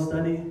Bible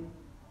study,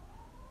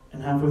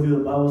 and halfway through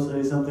the Bible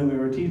study, something we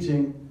were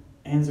teaching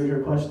answered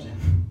her question.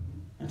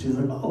 And she was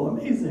like, oh,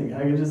 amazing.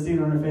 I could just see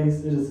it on her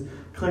face. It just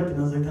clicked,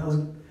 and I was like,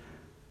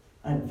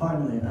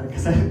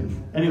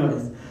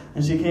 anyways.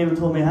 And she came and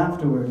told me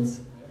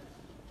afterwards.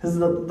 Because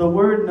the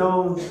Word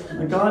knows,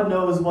 God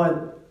knows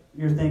what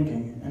you're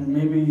thinking, and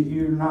maybe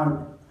you're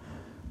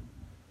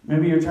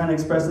trying to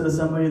express it to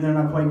somebody and they're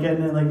not quite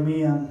getting it like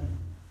me. I'm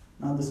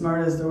not the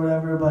smartest or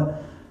whatever,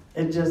 but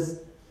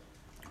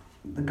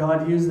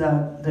God used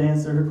that to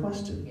answer her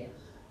question. Yes.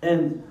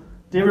 And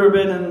have you ever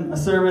been in a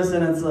service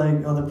and it's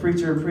the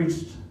preacher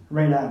preached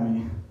right at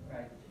me?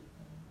 Right.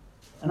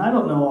 And I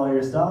don't know all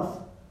your stuff.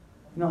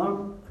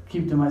 I'll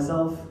keep to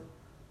myself,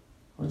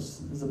 which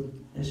is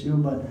an issue,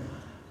 but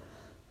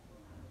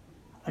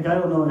I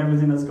don't know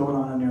everything that's going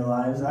on in your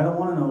lives. I don't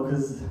want to know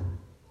because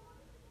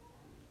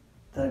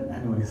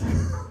anyways,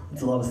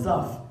 it's a lot of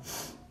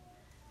stuff.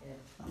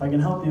 If I can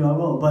help you, I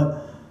will.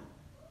 But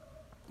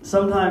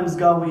sometimes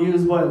God will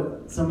use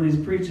what somebody's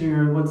preaching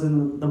or what's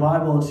in the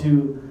Bible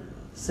to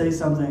say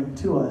something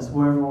to us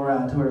wherever we're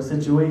at, to our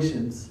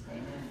situations.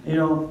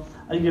 Amen.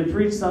 You can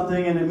preach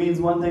something and it means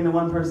one thing to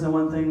one person and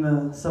one thing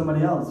to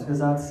somebody else, because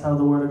that's how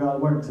the Word of God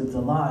works. It's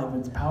alive.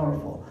 It's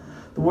powerful.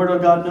 The Word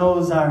of God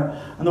knows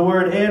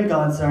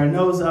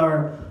knows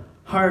our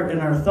heart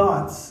and our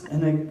thoughts,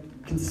 and it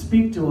can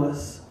speak to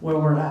us where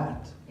we're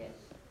at. Yes.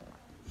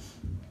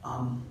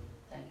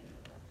 Thank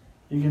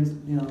you. You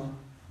can,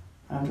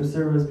 after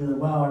service, be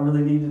like, wow, I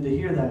really needed to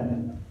hear that,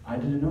 and I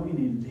didn't know you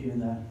needed to hear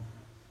that.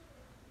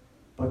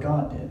 But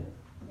God did.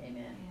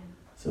 Amen.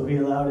 So He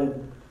allowed it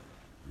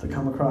to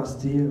come across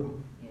to you.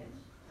 Yes.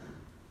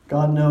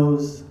 God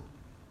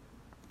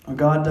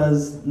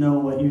does know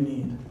what you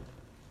need.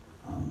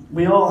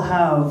 We all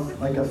have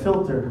a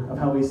filter of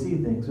how we see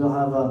things. We all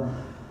have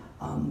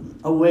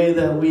a way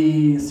that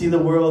we see the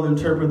world,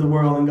 interpret the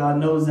world, and God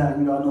knows that,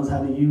 and God knows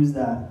how to use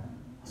that.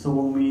 So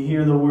when we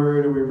hear the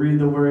Word or we read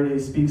the Word, He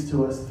speaks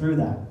to us through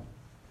that.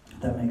 If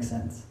that makes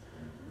sense.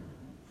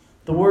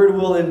 The Word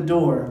will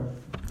endure.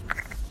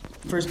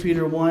 1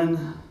 Peter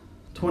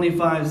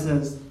 1:25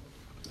 says,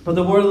 "For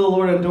the word of the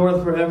Lord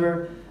endureth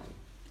forever,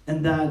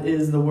 and that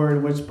is the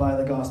word which by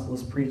the gospel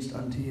is preached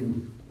unto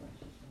you."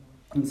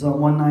 And Psalm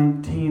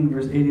 119,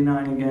 verse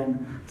 89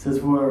 again says,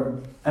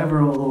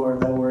 "Forever, O Lord,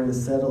 thy word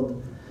is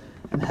settled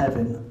in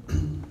heaven."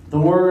 The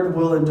Word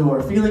will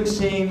endure. Feelings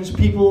change,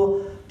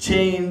 people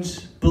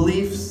change,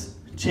 beliefs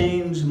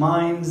change,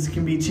 minds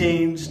can be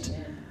changed.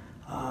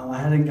 I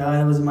had a guy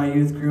that was in my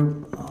youth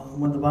group,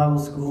 went to Bible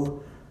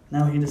school.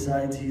 Now he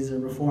decides he's a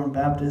Reformed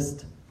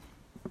Baptist.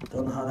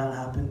 Don't know how that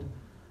happened.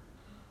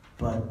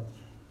 But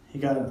he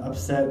got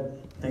upset.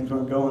 Things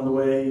weren't going the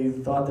way he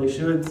thought they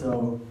should,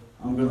 so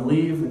I'm going to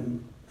leave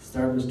and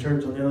start this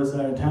church on the other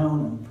side of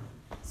town. And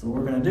that's what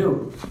we're going to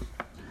do.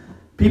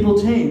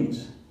 People change.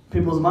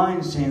 People's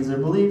minds change. Their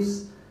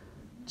beliefs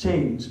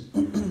change.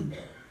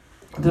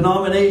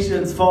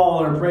 Denominations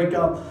fall or break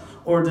up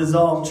or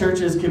dissolve.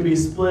 Churches can be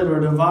split or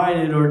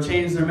divided or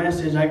change their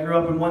message. I grew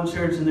up in one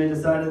church and they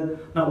decided,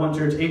 not one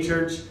church, a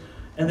church,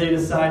 and they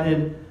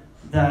decided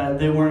that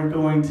they weren't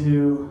going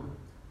to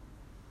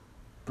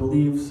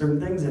believe certain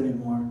things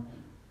anymore.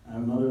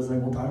 And my mother was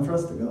like, well, time for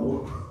us to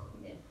go.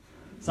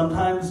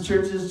 Sometimes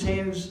churches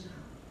change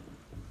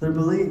their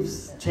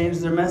beliefs, change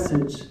their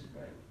message.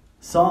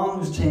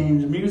 Songs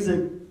change,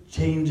 music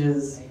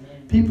changes,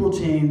 people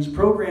change,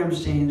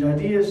 programs change,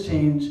 ideas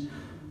change,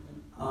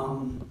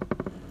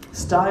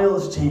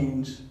 styles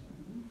change.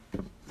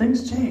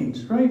 Things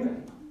change, right?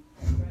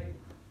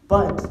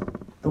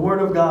 But the Word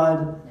of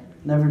God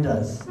never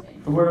does.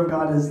 The Word of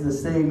God is the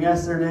same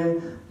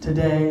yesterday,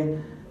 today,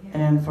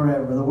 and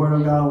forever. The Word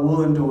of God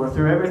will endure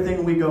through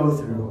everything we go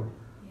through.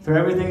 Through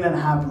everything that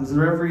happens,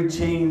 through every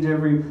change,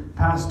 every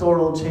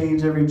pastoral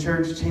change, every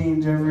church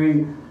change,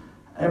 every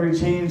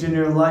change in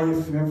your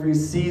life, every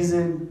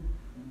season,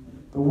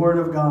 the Word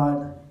of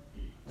God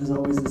is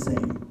always the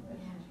same,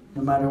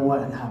 no matter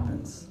what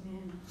happens.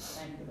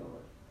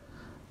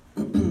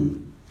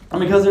 And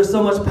because there's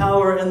so much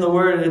power in the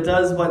Word, it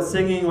does what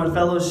singing, what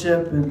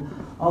fellowship, and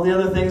all the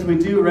other things we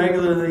do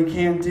regularly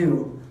can't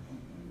do.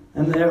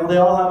 And they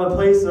all have a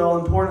place, they're all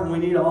important, we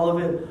need all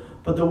of it.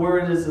 But the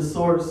Word is the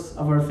source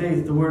of our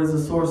faith. The Word is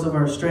the source of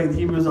our strength.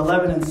 Hebrews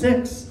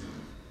 11:6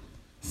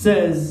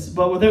 says,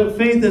 but without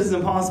faith it is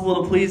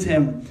impossible to please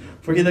Him.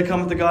 For he that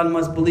cometh to God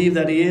must believe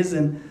that He is,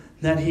 and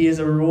that He is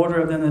a rewarder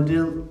of them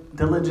that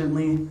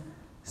diligently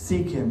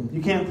seek Him.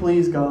 You can't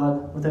please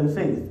God without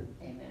faith.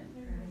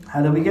 Amen.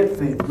 How do we get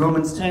faith?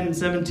 Romans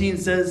 10:17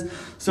 says,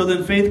 so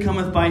then faith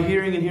cometh by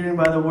hearing, and hearing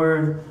by the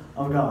Word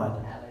of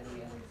God.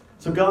 Hallelujah.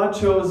 So God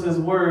chose His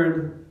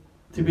Word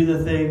to be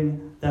the thing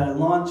that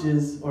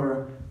launches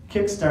or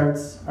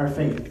kickstarts our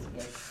faith.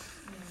 Yes.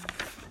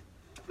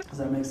 Does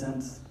that make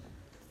sense?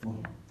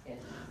 Well, yes.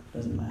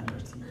 Doesn't matter.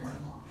 It's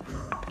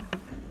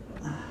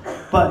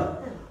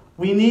but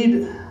we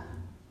need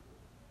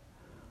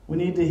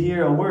to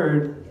hear a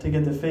word to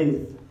get the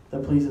faith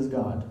that pleases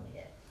God.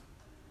 Yes.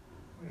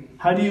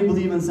 How do you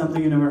believe in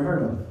something you never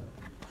heard of?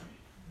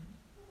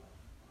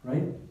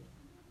 Right?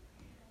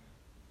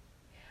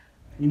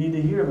 You need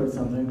to hear about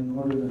something in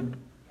order to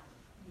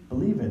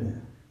believe in it.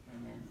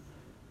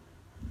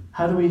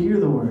 How do we hear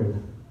the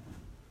Word?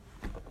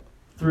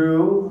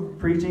 Through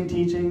preaching,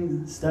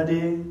 teaching,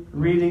 studying,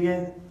 reading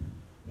it.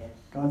 Yes.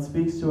 God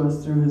speaks to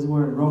us through His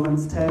Word.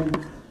 Romans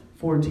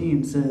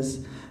 10:14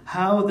 says,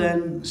 how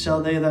then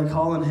shall they that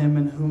call on Him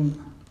in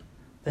whom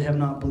they have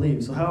not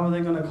believed? So how are they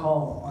going to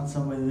call on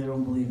somebody they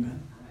don't believe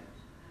in?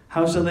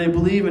 How shall they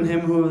believe in Him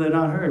who they have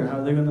not heard?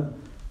 How's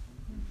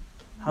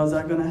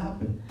that going to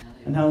happen?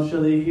 And how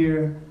shall they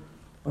hear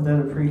without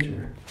a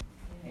preacher?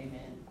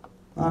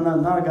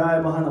 Not a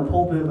guy behind the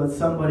pulpit, but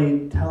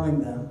somebody telling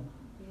them.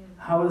 Yeah.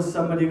 How is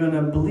somebody going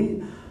to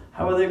believe?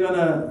 How are they going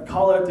to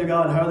call out to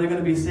God? How are they going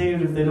to be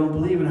saved if they don't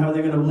believe? And how are they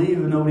going to believe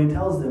if nobody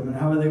tells them? And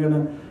how are they going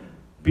to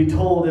be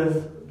told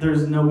if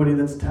there's nobody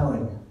that's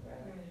telling?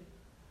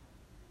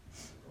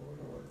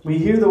 We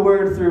hear the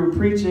Word through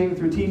preaching,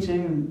 through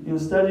teaching,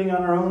 studying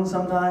on our own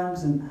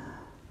sometimes, and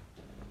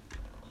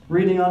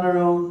reading on our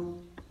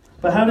own.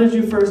 But how did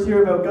you first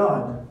hear about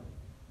God?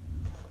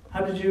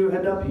 How did you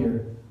end up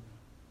here?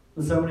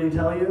 Did somebody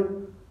tell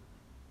you?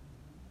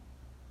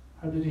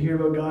 How did you hear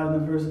about God in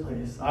the first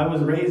place? I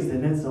was raised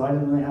in it, so I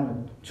didn't really have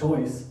a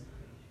choice.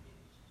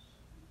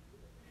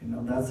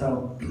 That's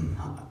how...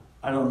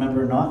 I don't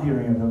remember not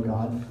hearing about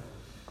God.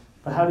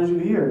 But how did you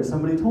hear?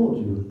 Somebody told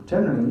you,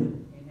 generally.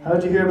 How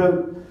did you hear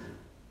about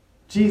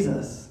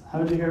Jesus? How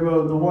did you hear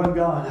about the one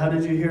God? How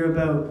did you hear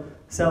about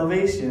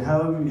salvation?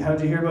 How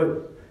did you hear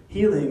about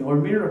healing or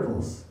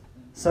miracles?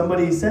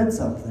 Somebody said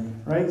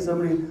something, right?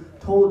 Somebody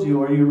told you,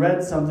 or you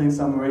read something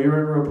somewhere, you read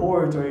a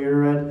report, or you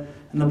read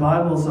in the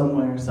Bible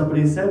somewhere,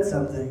 somebody said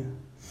something.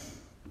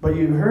 But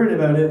you heard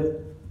about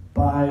it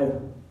by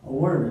a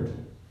word.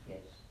 Yes.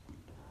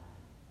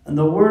 And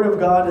the Word of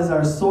God is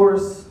our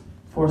source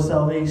for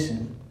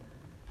salvation.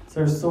 It's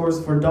our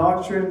source for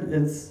doctrine.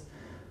 It's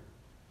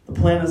the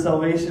plan of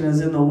salvation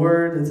is in the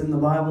Word, it's in the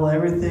Bible.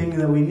 Everything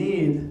that we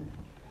need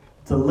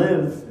to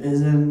live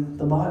is in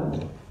the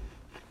Bible.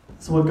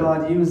 It's what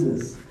God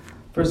uses.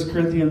 1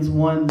 Corinthians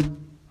 1:21.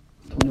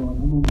 I'm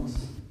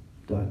almost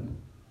done,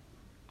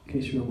 in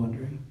case you were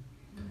wondering.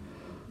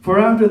 For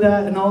after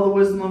that, in all the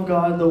wisdom of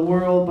God, the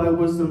world by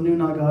wisdom knew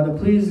not God. It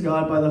pleased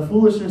God by the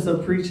foolishness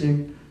of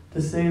preaching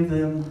to save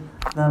them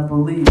that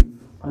believe.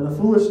 By the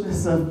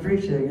foolishness of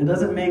preaching. It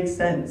doesn't make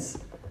sense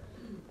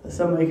that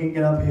somebody can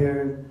get up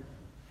here,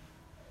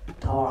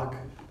 talk,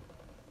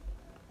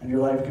 and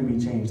your life can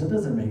be changed. That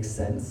doesn't make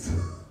sense.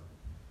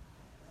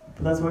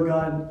 But that's what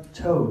God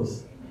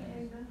chose.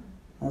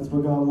 That's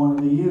what God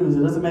wanted to use. It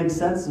doesn't make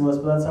sense to us,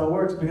 but that's how it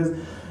works, because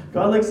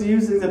God likes to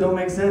use things that don't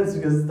make sense,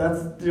 because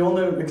that's the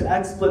only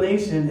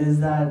explanation is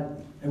that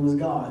it was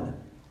God.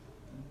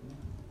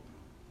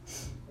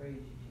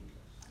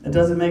 It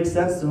doesn't make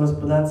sense to us,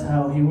 but that's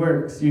how he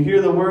works. You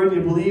hear the word,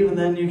 you believe, and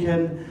then you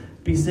can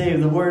be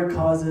saved. The word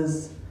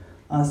causes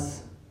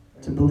us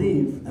to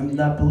believe, and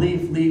that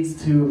belief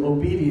leads to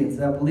obedience.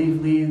 That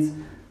belief leads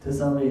to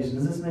salvation.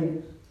 Does this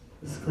make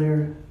this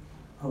clear?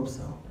 I hope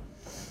so.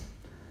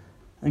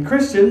 And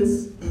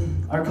Christians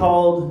are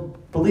called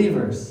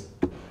believers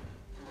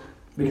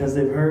because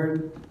they've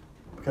heard,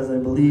 because they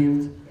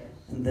believed,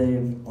 and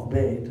they've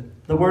obeyed.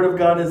 The Word of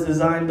God is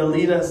designed to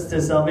lead us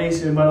to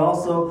salvation, but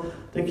also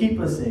to keep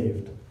us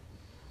saved.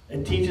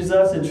 It teaches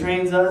us, it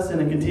trains us, and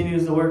it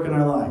continues to work in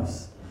our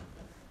lives,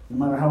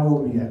 no matter how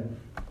old we get.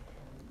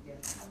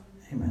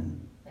 Amen.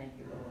 Thank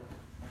you, Lord.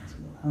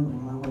 How do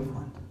my wife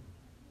went?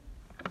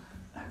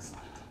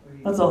 Excellent.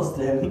 Let's all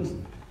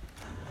stand.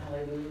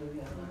 Hallelujah.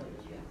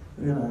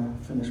 We're gonna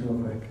finish real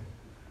quick.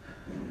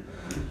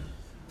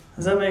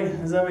 Does that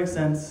make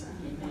sense?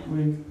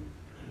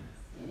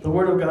 The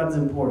Word of God is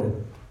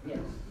important. Yes,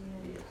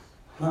 it is.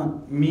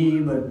 Not me,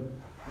 but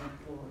Thank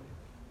you, Lord.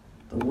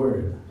 the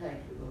Word. Thank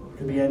you, Lord. It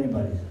could be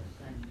anybody.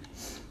 Thank you.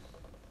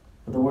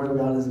 But the Word of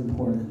God is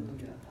important.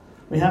 Hallelujah.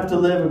 We have to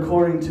live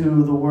according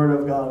to the Word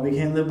of God. We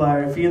can't live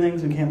by our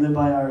feelings. We can't live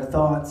by our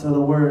thoughts or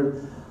the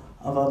word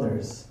of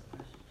others.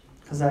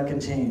 Because that can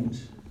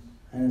change.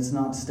 And it's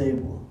not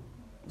stable.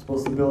 We're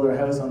supposed to build our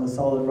house on the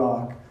solid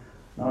rock,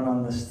 not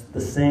on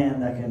the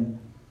sand that can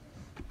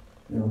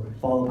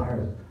fall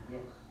apart.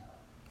 Yes.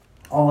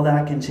 All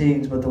that can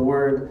change, but the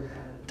Word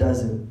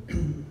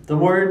doesn't. The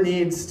Word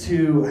needs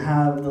to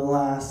have the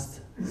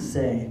last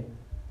say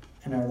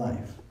in our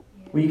life.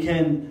 We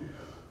can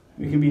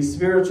be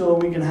spiritual.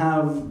 We can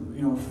have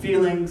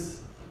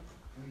feelings.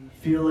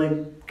 Feel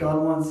like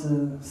God wants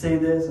to say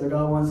this or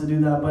God wants to do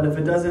that. But if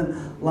it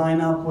doesn't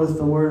line up with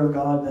the Word of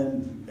God,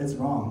 then it's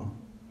wrong.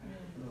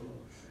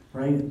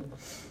 Right?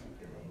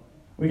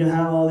 We can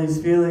have all these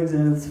feelings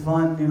and it's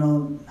fun,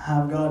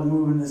 have God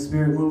moving, the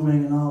Spirit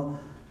moving and all,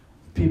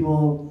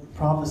 people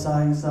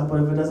prophesying and stuff,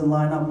 but if it doesn't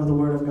line up with the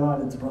Word of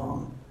God, it's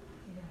wrong.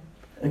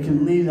 It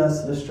can lead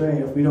us astray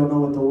if we don't know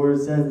what the Word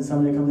says and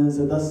somebody comes in and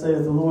says, "Thus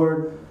saith the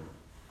Lord,"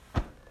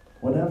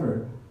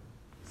 whatever.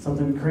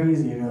 Something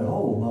crazy, and you're like,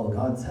 "Oh, well,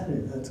 God said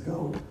it, let's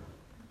go."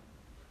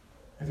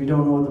 If you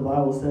don't know what the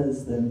Bible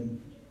says,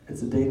 then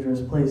it's a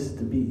dangerous place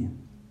to be.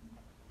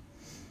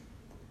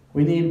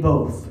 We need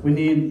both. We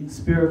need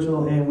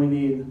spiritual and we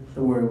need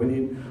the Word. We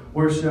need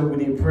worship, we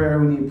need prayer,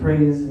 we need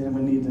praise, and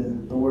we need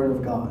the Word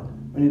of God.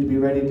 We need to be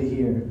ready to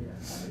hear.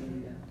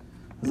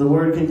 Because the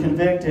Word can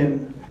convict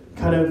and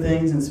cut out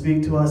things and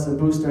speak to us and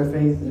boost our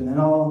faith, and it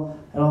all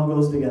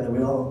goes together.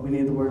 We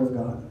need the Word of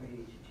God.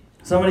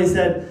 Somebody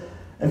said,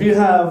 if you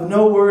have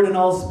no Word and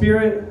all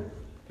Spirit,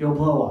 you'll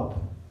blow up.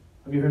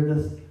 Have you heard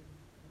this?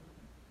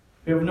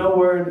 If you have no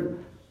Word,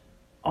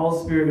 all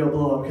Spirit, you'll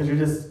blow up because you're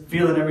just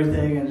feeling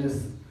everything and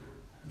it's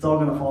all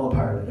going to fall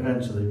apart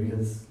eventually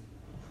because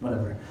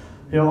whatever.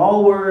 If you have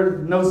all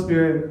Word, no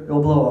Spirit,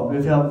 you'll blow up.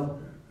 If you have,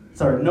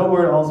 no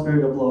Word, all Spirit,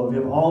 you'll blow up. If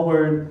you have all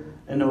Word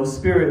and no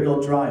Spirit,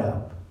 you'll dry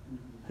up.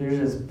 So you're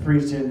just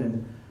preaching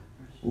and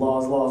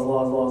laws.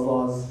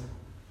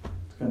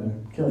 It's going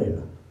to kill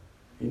you.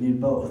 You need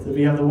both. If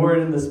you have the Word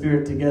and the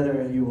Spirit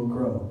together, you will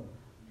grow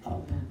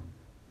up.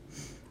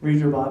 Read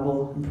your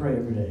Bible and pray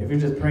every day. If you're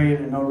just praying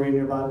and not reading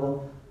your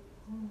Bible,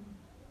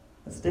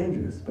 that's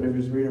dangerous. But if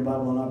you're just reading your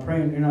Bible and not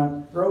praying, you're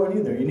not growing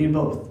either. You need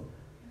both.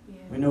 Yeah.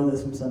 We know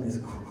this from Sunday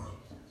school.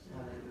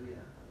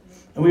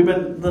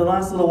 And the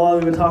last little while,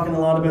 we've been talking a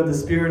lot about the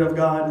Spirit of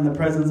God and the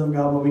presence of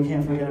God, but we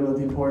can't forget about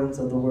the importance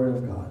of the Word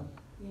of God.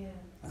 Yeah.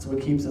 That's what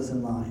keeps us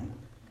in line.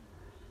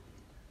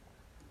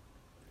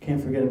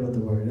 Can't forget about the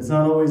Word. It's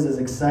not always as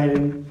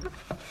exciting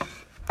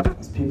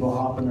as people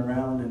hopping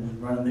around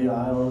and running the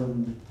aisle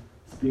and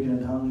speaking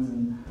in tongues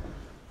and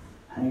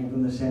hanging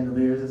from the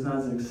chandeliers. It's not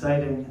as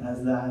exciting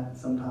as that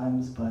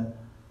sometimes, but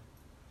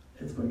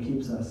it's what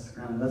keeps us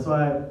grounded. That's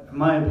why, in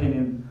my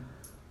opinion,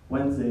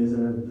 Wednesdays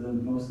are the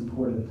most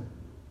important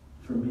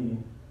for me.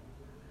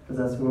 Because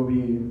that's where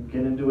we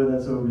get into it,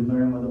 that's where we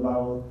learn what the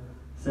Bible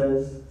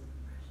says,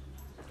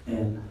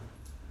 and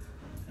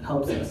it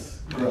helps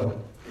us grow.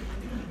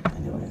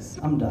 Anyways,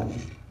 I'm done.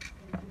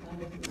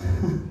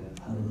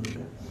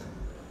 Hallelujah.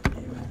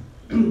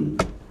 Amen.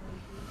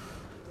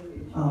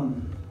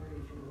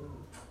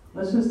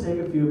 Let's just take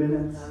a few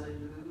minutes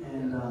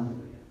and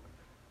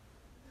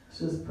let's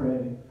just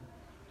pray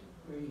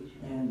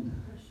and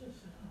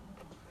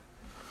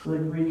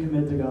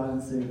recommit to God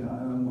and say,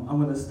 God, I'm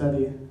going to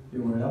study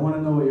your Word. I want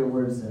to know what your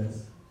Word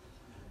says.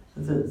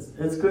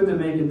 It's good to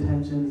make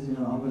intentions,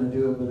 I'm going to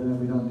do it, but then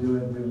if we don't do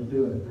it, we don't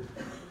do it.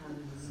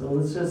 So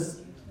let's just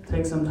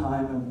take some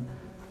time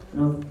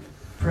and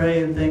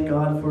pray and thank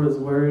God for His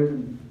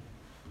Word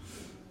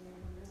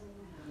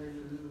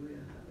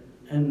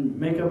and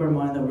make up our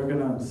mind that we're going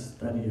to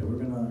study it,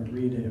 we're going to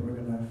read it, we're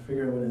going to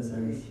figure out what it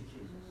says.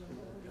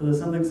 So there's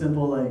something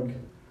simple like,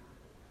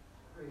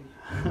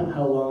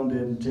 how long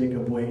did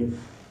Jacob wait?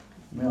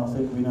 We all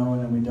think we know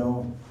and then we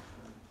don't.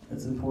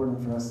 It's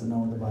important for us to know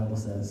what the Bible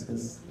says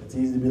because it's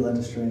easy to be led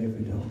astray if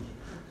we don't.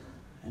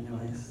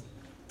 Anyways.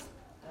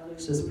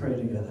 Let's just pray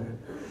together.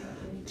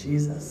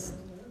 Jesus.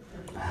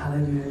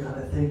 Hallelujah, God,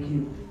 I thank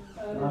you,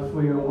 God,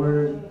 for your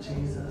word,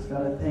 Jesus.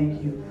 God, I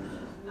thank you,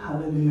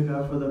 hallelujah,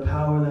 God, for the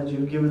power that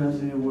you've given us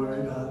in your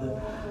word,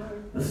 God,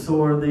 the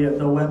sword,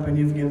 the weapon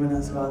you've given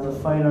us, God, to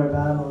fight our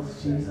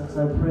battles, Jesus.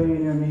 I pray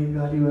in your name,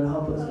 God, you would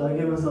help us, God.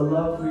 Give us a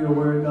love for your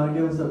word, God.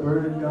 Give us a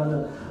burden,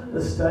 God,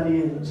 to study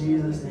it in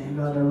Jesus' name,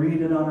 God, to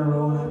read it on our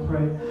own, I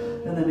pray.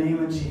 In the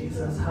name of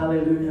Jesus,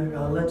 hallelujah,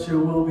 God. Let your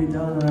will be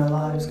done in our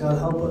lives, God.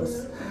 Help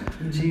us.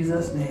 In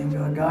Jesus' name,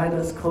 God, guide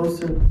us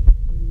closer.